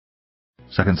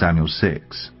2 Samuel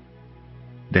 6.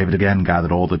 David again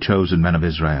gathered all the chosen men of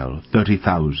Israel,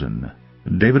 30,000.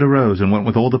 David arose and went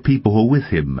with all the people who were with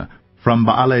him from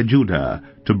Baale-Judah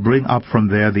to bring up from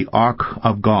there the ark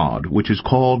of God, which is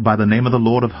called by the name of the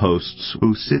Lord of hosts,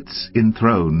 who sits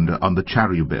enthroned on the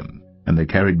cherubim. And they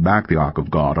carried back the ark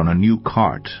of God on a new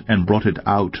cart, and brought it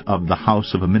out of the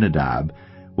house of Abinadab,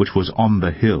 which was on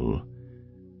the hill.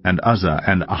 And Uzzah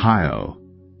and Ahio,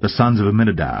 the sons of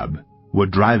Abinadab, were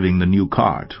driving the new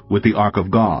cart with the ark of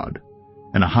God,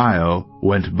 and Ahio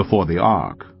went before the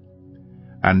ark.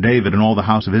 And David and all the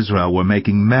house of Israel were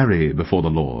making merry before the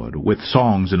Lord, with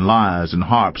songs and lyres and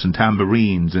harps and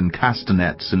tambourines and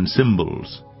castanets and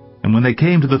cymbals. And when they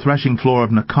came to the threshing floor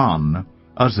of Nacon,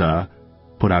 Uzzah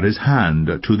put out his hand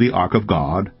to the ark of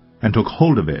God, and took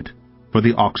hold of it, for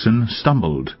the oxen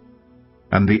stumbled.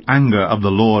 And the anger of the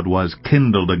Lord was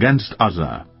kindled against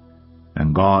Uzzah,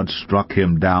 and God struck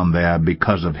him down there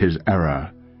because of his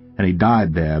error, and he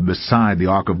died there beside the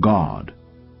ark of God.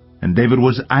 And David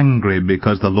was angry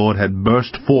because the Lord had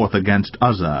burst forth against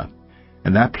Uzzah,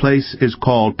 and that place is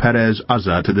called Perez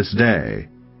Uzzah to this day.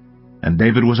 And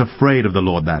David was afraid of the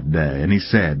Lord that day, and he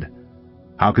said,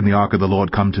 How can the ark of the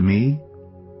Lord come to me?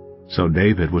 So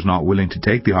David was not willing to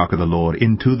take the ark of the Lord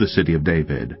into the city of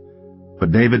David,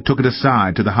 but David took it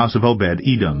aside to the house of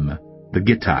Obed-Edom, the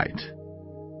Gittite.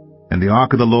 And the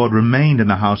ark of the Lord remained in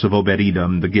the house of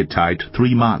Obed-Edom the Gittite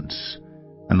 3 months,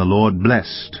 and the Lord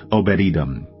blessed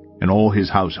Obed-Edom and all his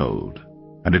household.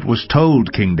 And it was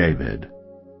told King David,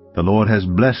 The Lord has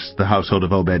blessed the household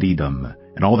of Obed-Edom,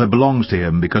 and all that belongs to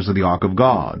him, because of the ark of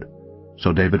God.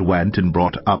 So David went and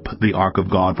brought up the ark of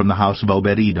God from the house of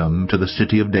Obed-Edom to the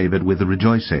city of David with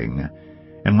rejoicing.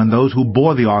 And when those who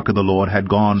bore the ark of the Lord had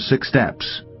gone 6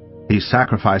 steps, he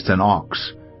sacrificed an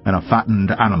ox and a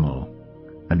fattened animal.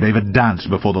 And David danced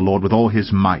before the Lord with all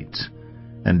his might.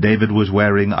 And David was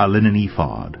wearing a linen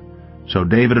ephod. So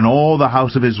David and all the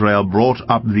house of Israel brought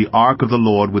up the ark of the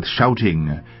Lord with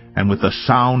shouting, and with the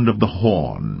sound of the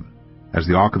horn. As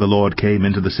the ark of the Lord came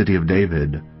into the city of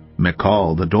David,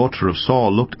 Michal, the daughter of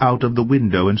Saul, looked out of the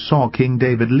window and saw King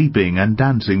David leaping and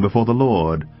dancing before the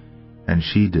Lord. And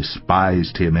she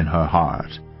despised him in her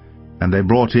heart. And they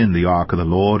brought in the ark of the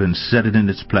Lord, and set it in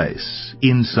its place,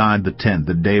 inside the tent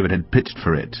that David had pitched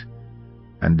for it.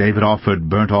 And David offered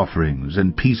burnt offerings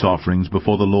and peace offerings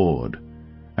before the Lord.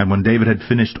 And when David had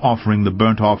finished offering the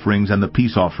burnt offerings and the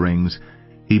peace offerings,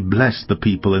 he blessed the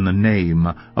people in the name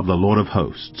of the Lord of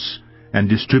hosts, and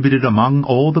distributed among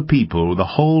all the people, the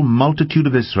whole multitude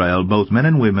of Israel, both men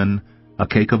and women, a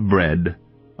cake of bread,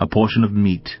 a portion of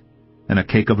meat, and a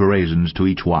cake of raisins to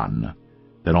each one.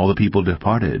 Then all the people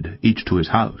departed, each to his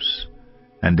house.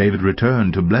 And David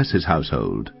returned to bless his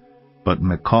household. But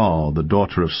Michal, the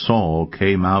daughter of Saul,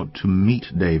 came out to meet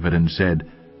David, and said,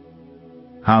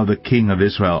 How the king of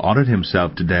Israel honored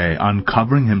himself today,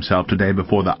 uncovering himself today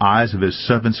before the eyes of his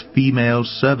servants' female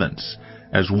servants,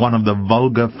 as one of the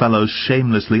vulgar fellows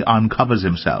shamelessly uncovers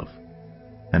himself.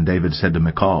 And David said to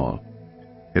Michal,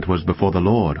 It was before the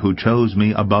Lord, who chose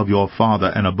me above your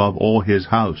father and above all his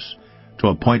house, to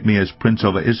appoint me as prince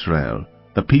over Israel,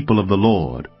 the people of the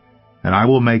Lord. And I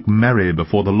will make merry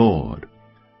before the Lord.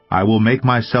 I will make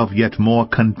myself yet more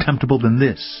contemptible than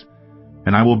this,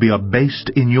 and I will be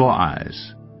abased in your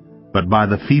eyes. But by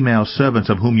the female servants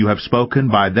of whom you have spoken,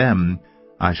 by them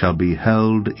I shall be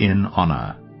held in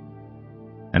honor.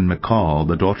 And Michal,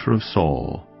 the daughter of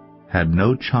Saul, had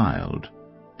no child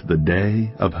to the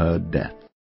day of her death.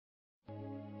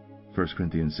 1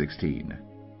 Corinthians 16.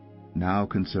 Now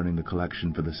concerning the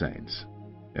collection for the saints.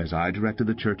 As I directed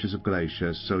the churches of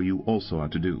Galatia, so you also are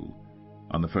to do.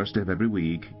 On the first day of every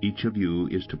week, each of you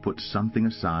is to put something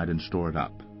aside and store it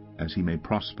up, as he may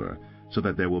prosper, so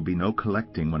that there will be no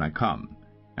collecting when I come.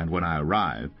 And when I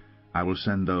arrive, I will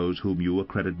send those whom you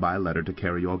accredit by letter to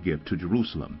carry your gift to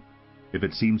Jerusalem. If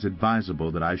it seems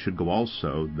advisable that I should go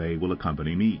also, they will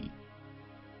accompany me.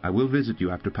 I will visit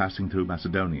you after passing through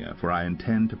Macedonia, for I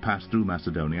intend to pass through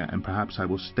Macedonia, and perhaps I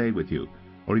will stay with you,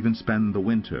 or even spend the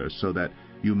winter, so that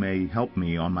you may help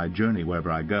me on my journey wherever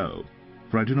I go.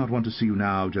 For I do not want to see you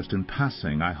now just in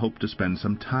passing. I hope to spend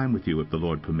some time with you if the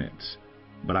Lord permits.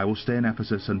 But I will stay in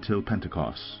Ephesus until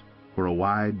Pentecost, for a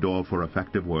wide door for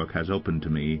effective work has opened to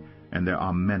me, and there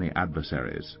are many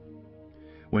adversaries.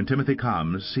 When Timothy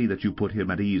comes, see that you put him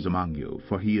at ease among you,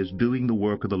 for he is doing the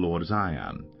work of the Lord as I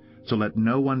am. So let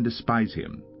no one despise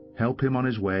him. Help him on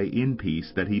his way in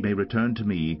peace, that he may return to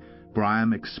me, for I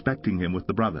am expecting him with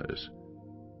the brothers.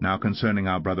 Now concerning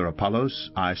our brother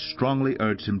Apollos, I strongly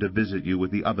urged him to visit you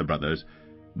with the other brothers,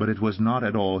 but it was not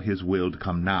at all his will to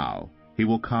come now. He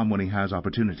will come when he has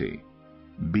opportunity.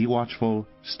 Be watchful,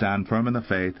 stand firm in the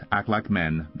faith, act like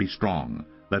men, be strong.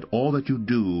 Let all that you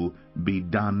do be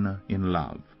done in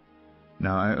love.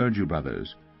 Now I urge you,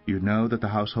 brothers, you know that the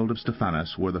household of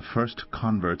Stephanas were the first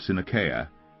converts in Achaia,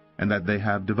 and that they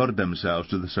have devoted themselves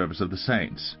to the service of the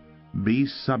saints. Be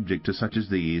subject to such as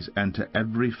these, and to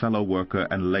every fellow worker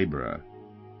and laborer.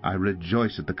 I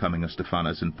rejoice at the coming of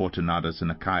Stephanas and Fortunatus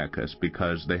and Achaicus,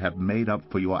 because they have made up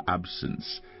for your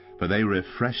absence, for they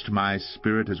refreshed my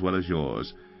spirit as well as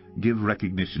yours. Give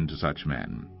recognition to such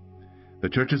men. The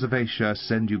churches of Asia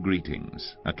send you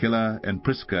greetings. Aquila and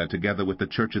Prisca, together with the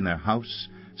church in their house,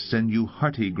 send you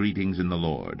hearty greetings in the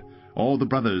Lord. All the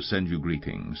brothers send you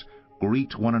greetings.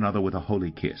 Greet one another with a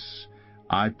holy kiss.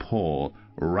 I, Paul,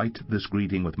 write this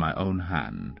greeting with my own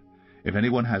hand. If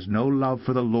anyone has no love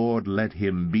for the Lord, let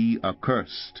him be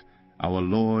accursed. Our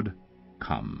Lord,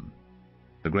 come.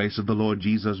 The grace of the Lord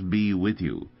Jesus be with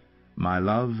you. My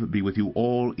love be with you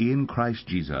all in Christ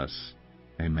Jesus.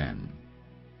 Amen.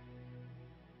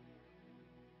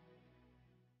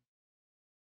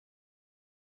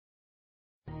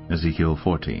 Ezekiel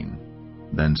 14.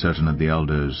 Then certain of the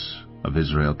elders of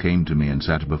Israel came to me and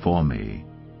sat before me.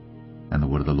 And the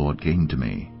word of the Lord came to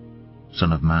me,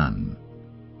 Son of man,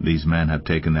 these men have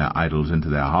taken their idols into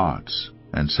their hearts,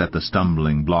 and set the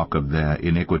stumbling block of their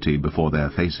iniquity before their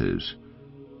faces.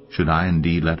 Should I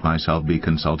indeed let myself be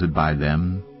consulted by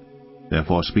them?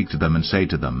 Therefore speak to them and say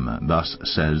to them, Thus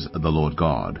says the Lord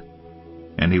God,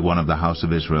 Any one of the house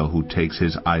of Israel who takes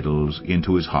his idols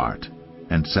into his heart,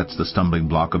 and sets the stumbling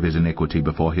block of his iniquity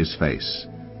before his face,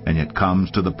 and yet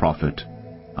comes to the prophet,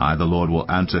 I the Lord will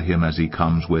answer him as he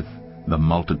comes with the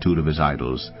multitude of his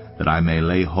idols, that I may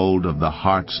lay hold of the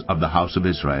hearts of the house of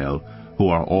Israel, who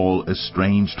are all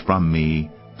estranged from me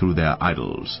through their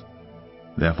idols.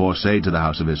 Therefore say to the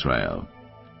house of Israel,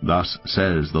 Thus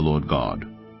says the Lord God,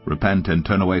 Repent and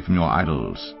turn away from your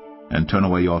idols, and turn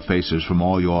away your faces from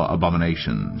all your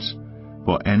abominations.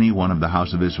 For any one of the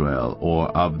house of Israel, or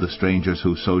of the strangers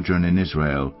who sojourn in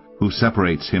Israel, who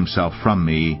separates himself from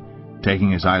me,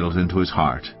 taking his idols into his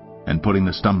heart, and putting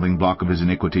the stumbling block of his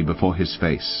iniquity before his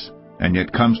face, and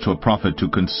yet comes to a prophet to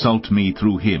consult me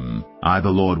through him, I the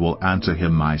Lord will answer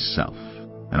him myself,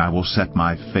 and I will set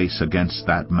my face against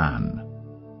that man.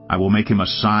 I will make him a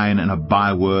sign and a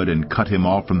byword, and cut him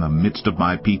off from the midst of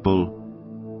my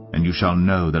people, and you shall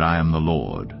know that I am the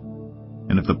Lord.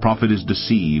 And if the prophet is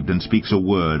deceived and speaks a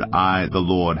word, I, the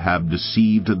Lord, have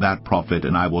deceived that prophet,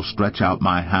 and I will stretch out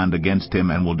my hand against him,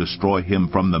 and will destroy him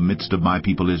from the midst of my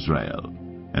people Israel.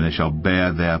 And they shall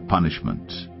bear their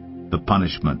punishment. The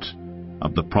punishment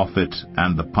of the prophet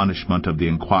and the punishment of the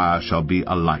inquirer shall be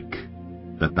alike,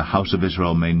 that the house of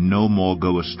Israel may no more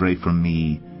go astray from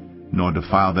me, nor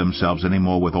defile themselves any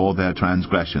more with all their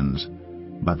transgressions,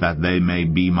 but that they may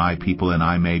be my people, and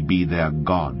I may be their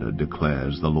God,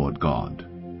 declares the Lord God.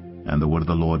 And the word of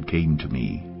the Lord came to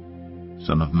me,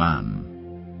 Son of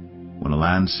man, when a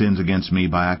land sins against me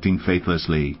by acting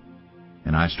faithlessly,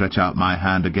 and I stretch out my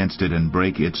hand against it, and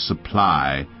break its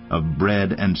supply of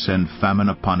bread, and send famine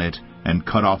upon it, and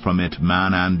cut off from it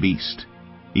man and beast,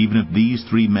 even if these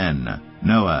 3 men,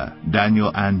 Noah,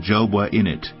 Daniel, and Job, were in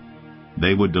it,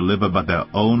 they would deliver but their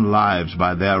own lives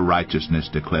by their righteousness,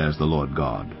 declares the Lord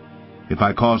God. If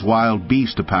I cause wild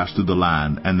beasts to pass through the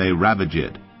land, and they ravage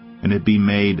it, and it be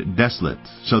made desolate,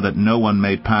 so that no one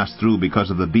may pass through because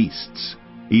of the beasts,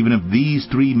 even if these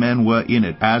 3 men were in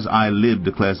it, as I live,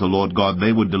 declares the Lord God,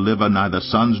 they would deliver neither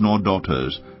sons nor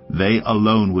daughters. They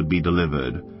alone would be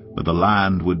delivered, but the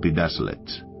land would be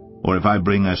desolate. Or if I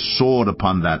bring a sword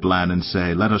upon that land, and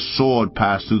say, Let a sword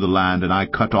pass through the land, and I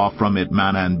cut off from it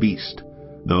man and beast,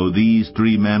 though these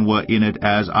 3 men were in it,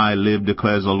 as I live,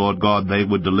 declares the Lord God, they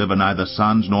would deliver neither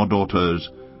sons nor daughters,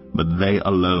 but they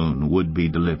alone would be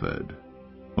delivered.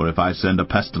 Or if I send a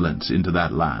pestilence into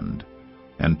that land,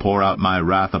 and pour out my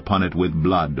wrath upon it with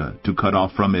blood, to cut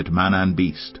off from it man and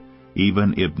beast,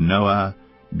 even if Noah,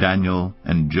 Daniel,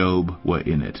 and Job were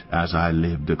in it, as I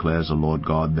live, declares the Lord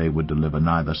God, they would deliver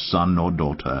neither son nor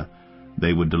daughter.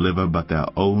 They would deliver but their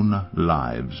own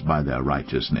lives by their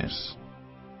righteousness.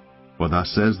 For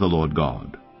thus says the Lord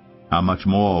God, How much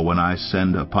more when I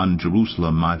send upon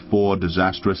Jerusalem my 4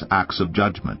 disastrous acts of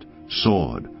judgment,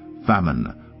 sword,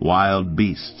 famine, wild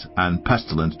beasts, and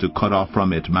pestilence, to cut off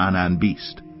from it man and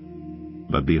beast.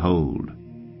 But behold,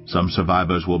 some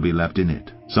survivors will be left in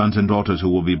it, sons and daughters who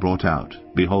will be brought out.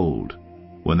 Behold,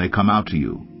 when they come out to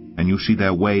you, and you see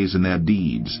their ways and their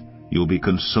deeds, you will be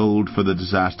consoled for the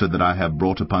disaster that I have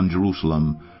brought upon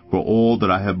Jerusalem, for all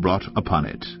that I have brought upon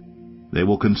it. They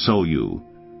will console you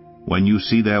when you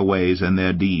see their ways and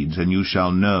their deeds, and you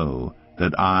shall know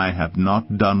that I have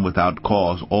not done without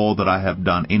cause all that I have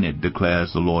done in it,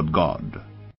 declares the Lord God.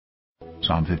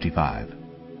 Psalm 55.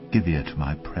 Give ear to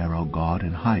my prayer, O God,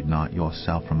 and hide not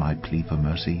yourself from my plea for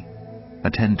mercy.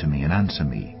 Attend to me and answer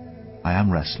me. I am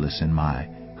restless in my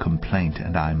complaint,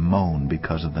 and I moan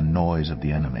because of the noise of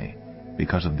the enemy,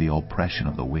 because of the oppression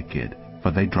of the wicked.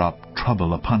 For they drop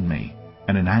trouble upon me,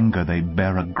 and in anger they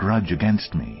bear a grudge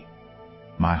against me.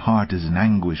 My heart is in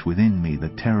anguish within me. The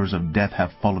terrors of death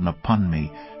have fallen upon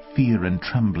me. Fear and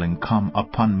trembling come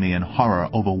upon me, and horror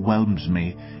overwhelms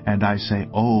me. And I say,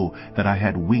 Oh, that I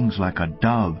had wings like a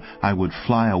dove! I would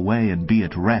fly away and be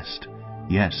at rest.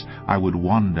 Yes, I would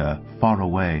wander far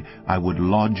away. I would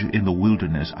lodge in the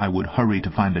wilderness. I would hurry to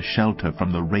find a shelter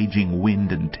from the raging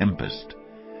wind and tempest.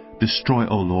 Destroy,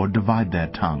 O Lord, divide their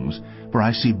tongues. For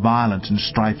I see violence and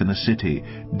strife in the city.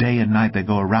 Day and night they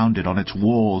go around it on its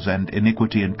walls, and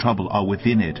iniquity and trouble are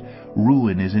within it.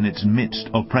 Ruin is in its midst.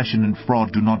 Oppression and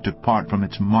fraud do not depart from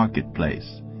its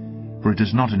marketplace. For it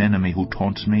is not an enemy who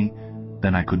taunts me,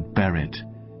 then I could bear it.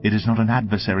 It is not an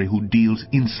adversary who deals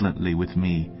insolently with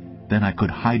me, then I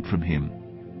could hide from him.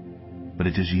 But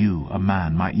it is you, a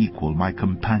man, my equal, my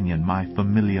companion, my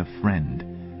familiar friend.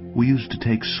 We used to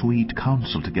take sweet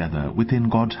counsel together. Within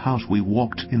God's house we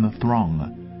walked in the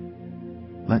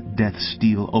throng. Let death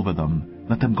steal over them.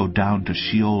 Let them go down to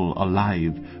Sheol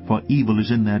alive, for evil is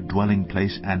in their dwelling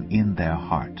place and in their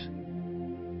heart.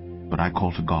 But I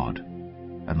call to God,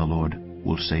 and the Lord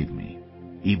will save me.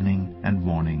 Evening and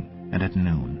morning and at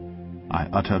noon I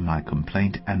utter my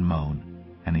complaint and moan,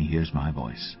 and he hears my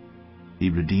voice. He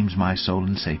redeems my soul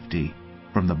in safety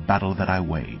from the battle that I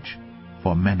wage.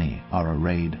 For many are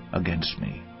arrayed against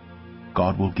me.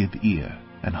 God will give ear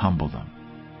and humble them.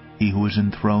 He who is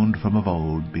enthroned from of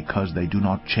old, because they do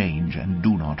not change and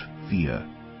do not fear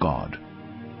God.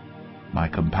 My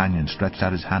companion stretched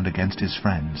out his hand against his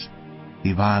friends.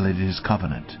 He violated his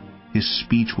covenant. His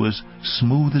speech was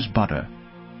smooth as butter,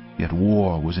 yet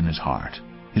war was in his heart.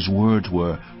 His words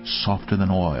were softer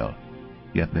than oil,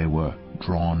 yet they were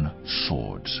drawn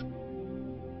swords.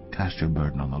 Cast your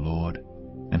burden on the Lord,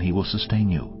 and he will sustain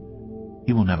you.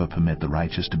 He will never permit the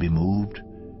righteous to be moved.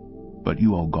 But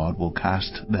you, O God, will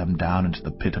cast them down into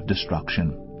the pit of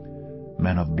destruction.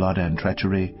 Men of blood and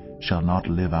treachery shall not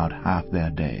live out half their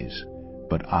days,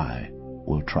 but I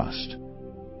will trust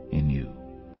in you.